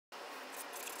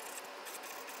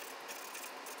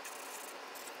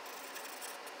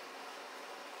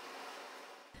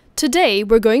Today,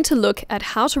 we're going to look at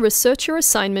how to research your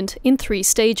assignment in 3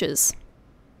 stages.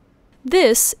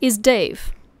 This is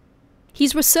Dave.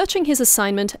 He's researching his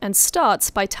assignment and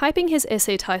starts by typing his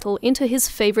essay title into his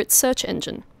favorite search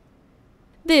engine.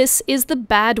 This is the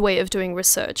bad way of doing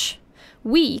research.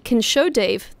 We can show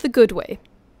Dave the good way.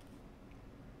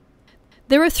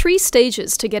 There are 3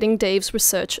 stages to getting Dave's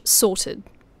research sorted.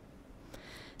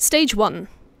 Stage 1.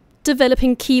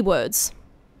 Developing keywords.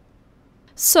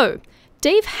 So,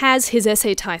 Dave has his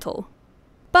essay title,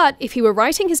 but if he were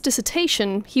writing his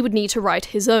dissertation, he would need to write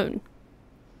his own.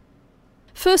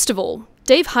 First of all,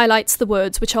 Dave highlights the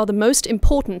words which are the most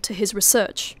important to his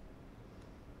research.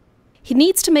 He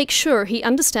needs to make sure he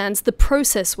understands the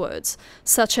process words,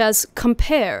 such as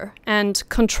compare and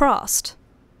contrast.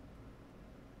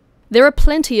 There are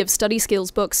plenty of study skills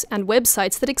books and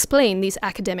websites that explain these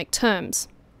academic terms.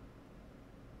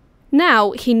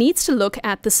 Now he needs to look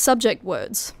at the subject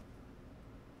words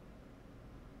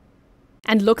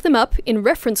and look them up in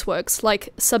reference works like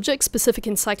subject-specific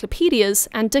encyclopedias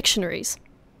and dictionaries.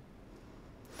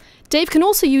 Dave can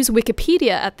also use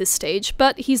Wikipedia at this stage,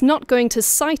 but he's not going to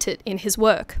cite it in his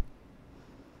work.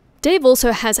 Dave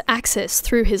also has access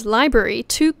through his library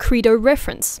to Credo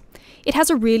Reference. It has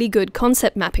a really good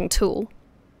concept mapping tool.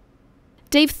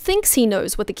 Dave thinks he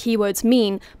knows what the keywords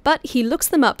mean, but he looks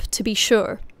them up to be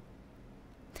sure.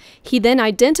 He then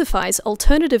identifies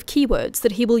alternative keywords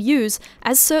that he will use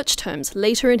as search terms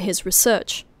later in his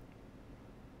research.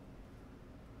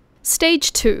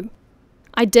 Stage 2.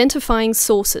 Identifying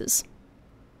sources.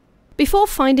 Before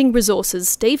finding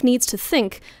resources, Dave needs to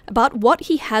think about what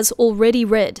he has already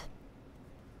read.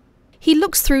 He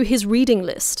looks through his reading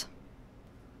list,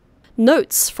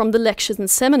 notes from the lectures and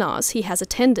seminars he has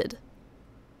attended,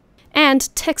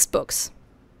 and textbooks.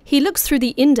 He looks through the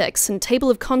index and table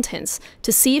of contents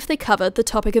to see if they cover the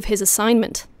topic of his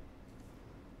assignment.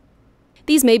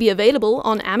 These may be available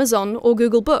on Amazon or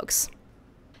Google Books.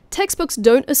 Textbooks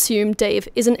don't assume Dave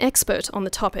is an expert on the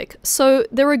topic, so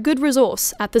they're a good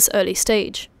resource at this early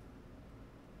stage.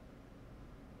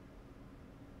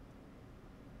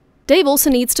 Dave also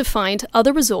needs to find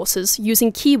other resources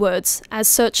using keywords as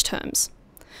search terms.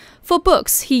 For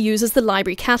books, he uses the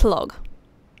library catalog,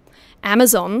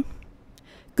 Amazon,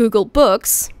 Google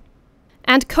Books,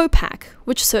 and Copac,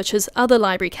 which searches other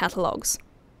library catalogs.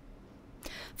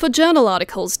 For journal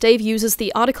articles, Dave uses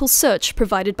the article search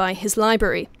provided by his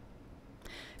library,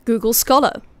 Google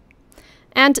Scholar,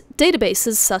 and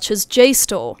databases such as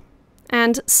JSTOR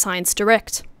and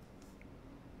ScienceDirect.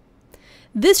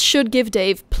 This should give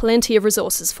Dave plenty of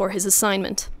resources for his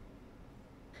assignment.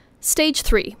 Stage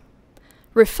 3.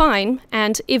 Refine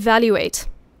and evaluate.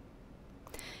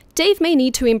 Dave may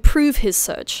need to improve his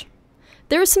search.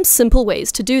 There are some simple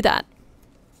ways to do that.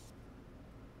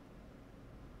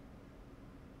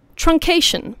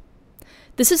 Truncation.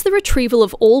 This is the retrieval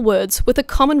of all words with a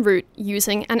common root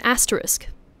using an asterisk.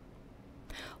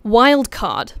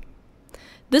 Wildcard.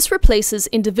 This replaces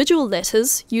individual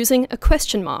letters using a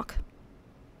question mark.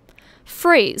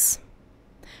 Phrase.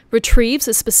 Retrieves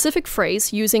a specific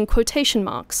phrase using quotation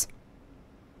marks.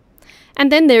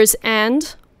 And then there's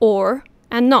and, or,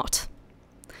 and not.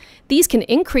 These can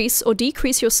increase or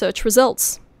decrease your search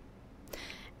results.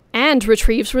 And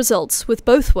retrieves results with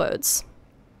both words.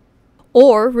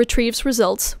 Or retrieves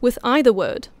results with either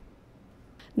word.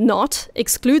 Not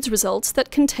excludes results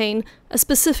that contain a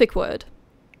specific word.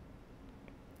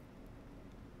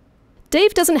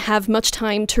 Dave doesn't have much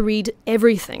time to read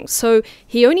everything, so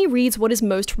he only reads what is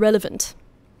most relevant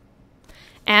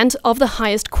and of the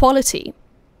highest quality.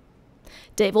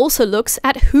 Dave also looks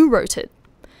at who wrote it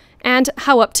and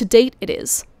how up to date it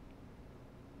is.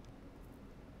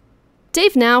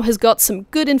 Dave now has got some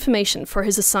good information for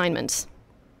his assignment.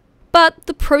 But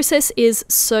the process is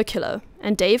circular,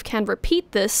 and Dave can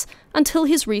repeat this until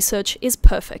his research is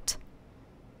perfect.